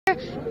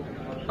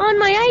on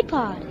my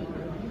iPod.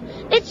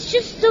 It's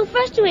just so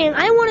frustrating.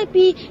 I want to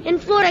be in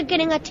Florida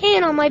getting a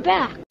tan on my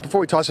back.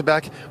 Before we toss it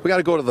back, we got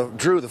to go to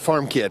Drew, the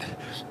farm kid.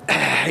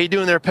 How you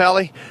doing there,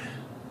 Pally?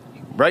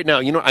 Right now,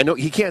 you know, I know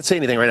he can't say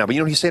anything right now, but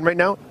you know what he's saying right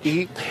now?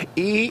 E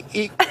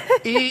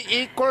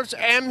equals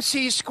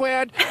MC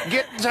squared.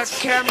 Get the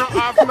camera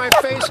off my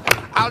face.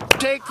 I'll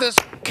take this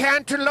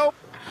cantaloupe.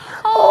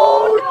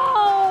 Oh,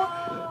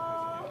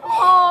 no.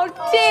 Oh,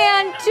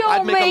 Dan,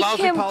 don't make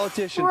him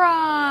politician.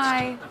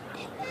 cry.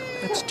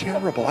 That's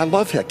terrible. I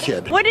love that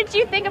kid. What did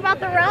you think about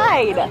the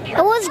ride?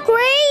 It was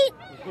great.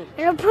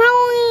 And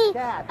apparently,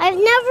 I've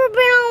never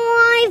been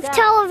on live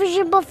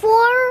television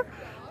before,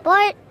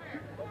 but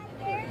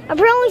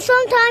apparently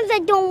sometimes I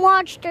don't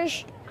watch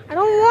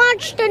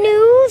the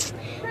news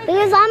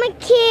because I'm a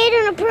kid,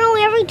 and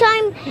apparently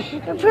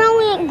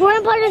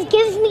Grandpa just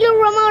gives me a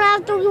remote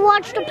after we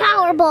watch the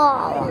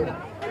Powerball.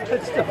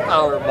 It's the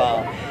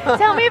Powerball.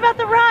 Tell me about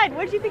the ride.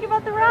 What did you think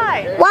about the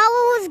ride? Well,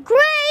 it was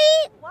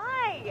great.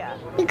 Why?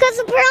 Because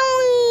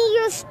apparently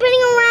you're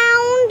spinning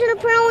around, and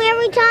apparently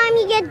every time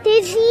you get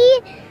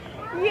dizzy.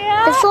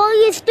 Yeah? That's all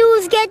you do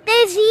is get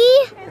dizzy.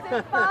 Is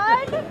it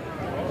fun?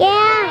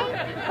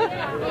 Yeah.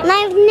 And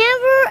I've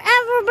never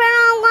ever been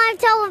on live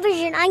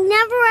television. I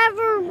never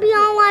ever be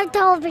on live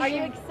television. Are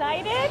you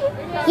excited?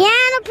 Yeah,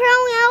 and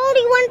apparently I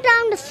already went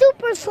down the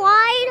super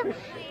slide.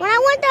 When I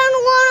went down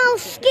the one, I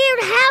was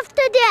scared half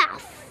to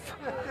death.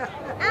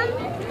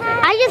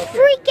 I just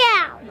freak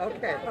out.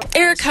 Okay.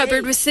 Eric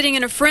Hubbard was sitting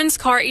in a friend's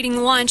car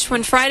eating lunch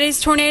when Friday's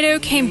tornado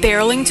came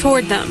barreling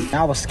toward them.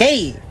 I was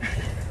scared.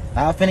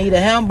 I was finna eat a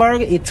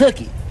hamburger, it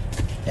took it.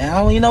 And I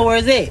don't even know where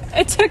it's at.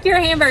 It took your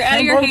hamburger out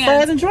of your hand.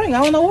 Fries and drink,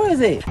 I don't know where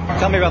it's at.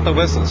 Tell me about the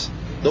whistles.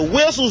 The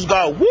whistles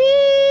go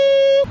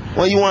woo.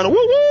 When you want to woo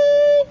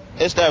woo,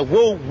 it's that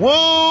woo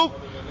woo.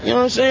 You know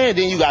what I'm saying?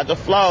 Then you got the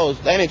flows.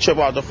 They didn't trip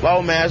out the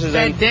flow masters.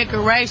 That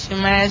decoration,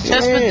 man. It's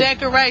just for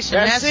decoration.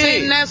 That's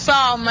it. And that's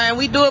all, man.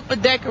 We do it for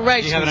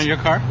decoration. You have it on your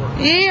car?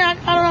 Yeah,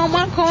 I got it on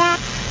my car.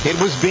 It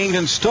was being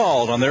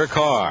installed on their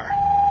car.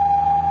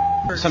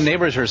 Some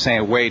neighbors are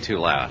saying way too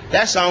loud.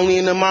 That's only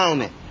in the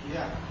morning.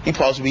 You're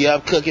supposed to be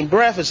up cooking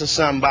breakfast or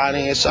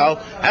somebody, and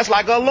so that's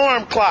like an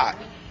alarm clock.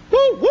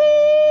 Woo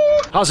woo!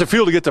 How's it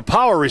feel to get the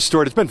power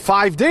restored? It's been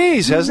 5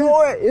 days, hasn't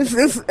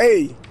it?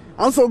 Hey,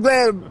 I'm so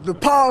glad the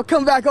power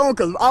come back on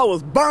because I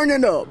was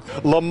burning up.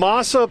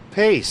 Lamasa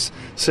Pace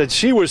said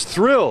she was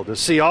thrilled to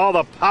see all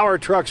the power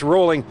trucks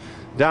rolling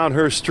down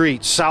her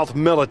street, South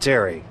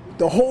Military.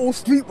 The whole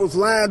street was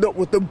lined up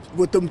with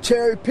them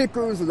cherry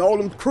pickers and all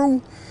them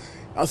crew.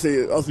 I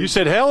said, you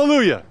said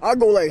hallelujah. I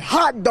go like,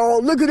 hot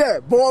dog, look at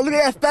that, boy, look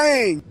at that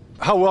thing.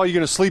 How well are you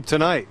going to sleep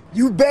tonight?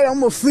 You bet I'm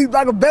going to sleep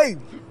like a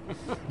baby.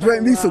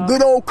 Drink me some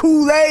good old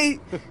Kool-Aid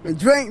and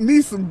drink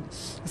me some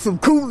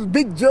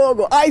big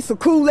jug of ice or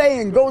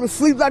Kool-Aid and go to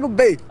sleep like a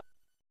baby.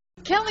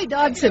 Kelly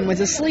Dodson was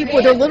asleep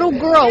with her little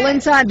girl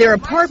inside their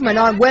apartment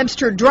on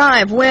Webster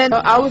Drive when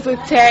I was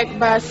attacked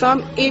by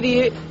some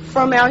idiot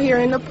from out here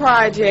in the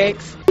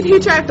projects. He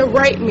tried to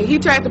rape me. He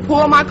tried to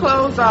pull my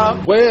clothes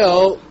off.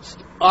 Well,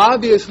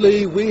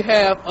 obviously, we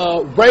have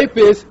a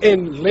rapist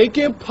in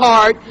Lincoln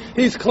Park.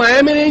 He's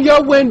climbing in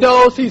your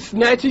windows. He's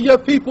snatching your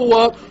people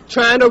up,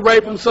 trying to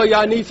rape them. So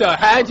y'all need to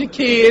hide your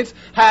kids,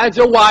 hide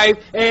your wife,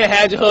 and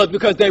hide your husband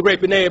because they're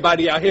raping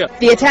everybody out here.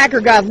 The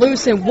attacker got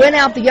loose and went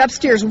out the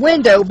upstairs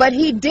window, but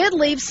he did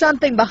leave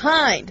something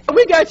behind.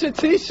 We got your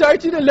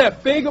T-shirt. You done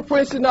left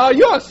fingerprints and all.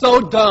 You are so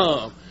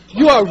dumb.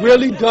 You are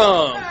really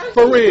dumb.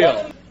 For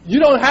real. You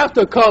don't have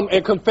to come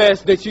and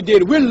confess that you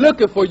did it. We're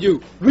looking for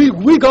you.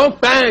 We gonna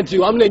find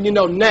you. I'm letting you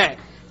know now,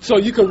 so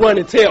you can run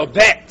and tell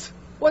that,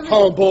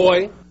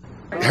 homeboy.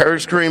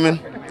 Heard screaming.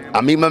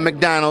 I meet my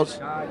McDonald's.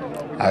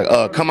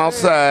 I come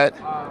outside.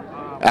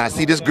 I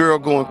see this girl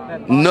going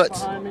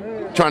nuts,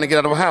 trying to get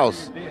out of her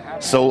house.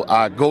 So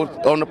I go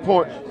on the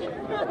porch.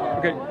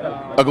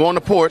 I go on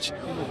the porch,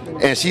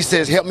 and she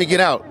says, "Help me get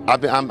out.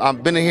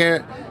 I've been in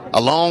here a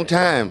long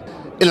time."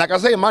 And like I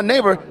say, my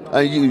neighbor,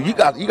 you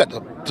got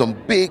some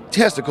big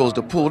testicles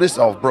to pull this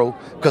off, bro.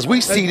 Because we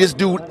see this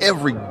dude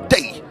every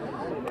day.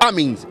 I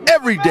mean,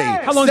 every day.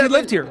 How long have you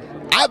lived here?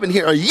 I've been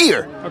here a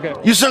year. Okay.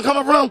 You see where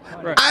I'm coming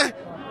from? Right. I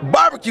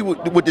barbecue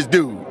with this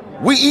dude.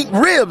 We eat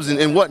ribs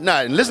and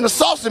whatnot and listen to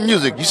salsa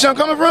music. You see where I'm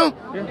coming from?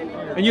 Yeah.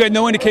 And you had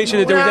no indication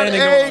that there was anything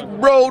going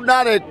on? Bro,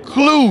 not a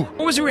clue.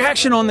 What was the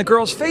reaction on the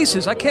girls'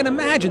 faces? I can't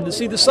imagine to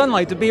see the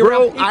sunlight, to be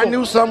around people. I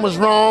knew something was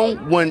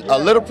wrong when a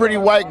little pretty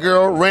white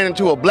girl ran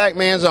into a black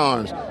man's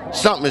arms.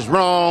 Something is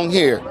wrong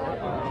here.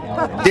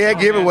 Dead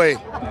giveaway.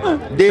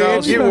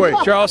 Dead giveaway.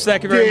 Charles,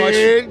 thank you very much.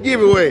 Dead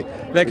giveaway.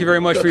 Thank you very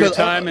much for your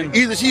time. And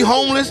either she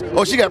homeless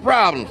or she got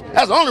problems.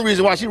 That's the only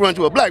reason why she run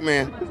to a black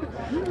man.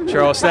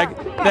 Charles, thank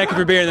you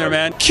for being there,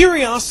 man.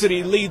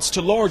 Curiosity leads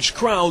to large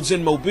crowds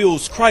in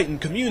Mobile's Crichton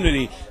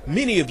community.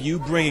 Many of you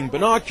bringing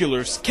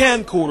binoculars,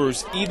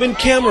 camcorders, even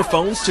camera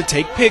phones to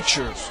take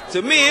pictures.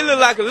 To me, it looked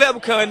like a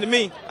leprechaun to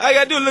me. All I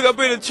got to do is look up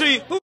in the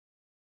tree.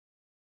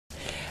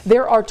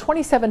 There are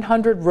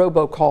 2,700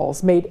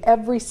 robocalls made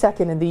every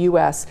second in the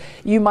U.S.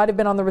 You might have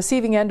been on the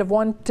receiving end of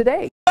one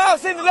today. y'all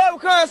seen the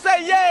leprechaun,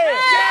 say yeah!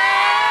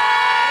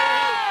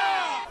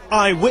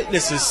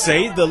 Eyewitnesses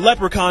say the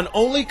leprechaun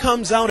only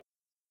comes out